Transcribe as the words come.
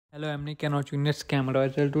Hello, I'm Nick and watching this camera.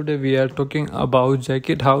 Today we are talking about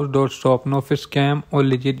Jackethouse.Shop. No, if it's scam or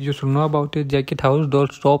legit, you should know about it.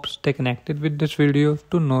 Jackethouse.Shop. Stay connected with this video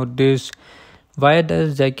to know this. Why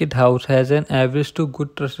does Jacket House has an average to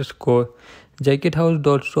good trust score?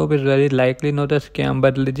 Jackethouse.Shop is very likely not a scam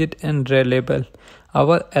but legit and reliable.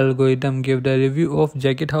 Our algorithm gave the review of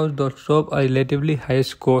Jackethouse.Shop a relatively high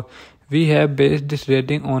score. We have based this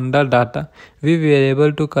rating on the data we were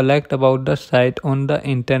able to collect about the site on the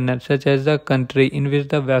internet, such as the country in which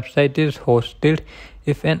the website is hosted,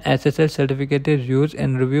 if an SSL certificate is used,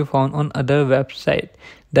 and review found on other websites.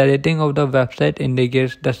 The rating of the website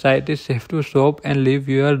indicates the site is safe to shop and leave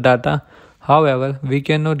your data. However, we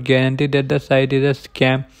cannot guarantee that the site is a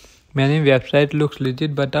scam. Many websites look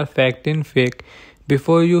legit but are fact in fake.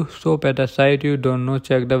 Before you shop at a site you don't know,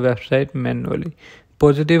 check the website manually.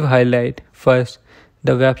 Positive highlight. First,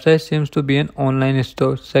 the website seems to be an online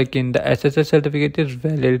store. Second, the SSL certificate is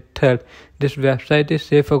valid. Third, this website is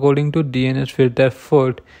safe according to DNS filter.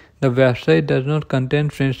 Fourth, the website does not contain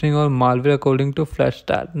phishing or malware according to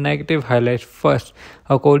Flashstart. Negative highlights. First,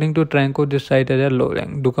 according to Tranco, this site has a low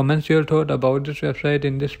rank. Do comment your thought about this website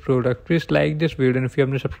in this product. Please like this video, and if you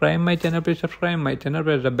haven't subscribed my channel, please subscribe my channel.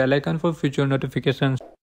 Press the bell icon for future notifications.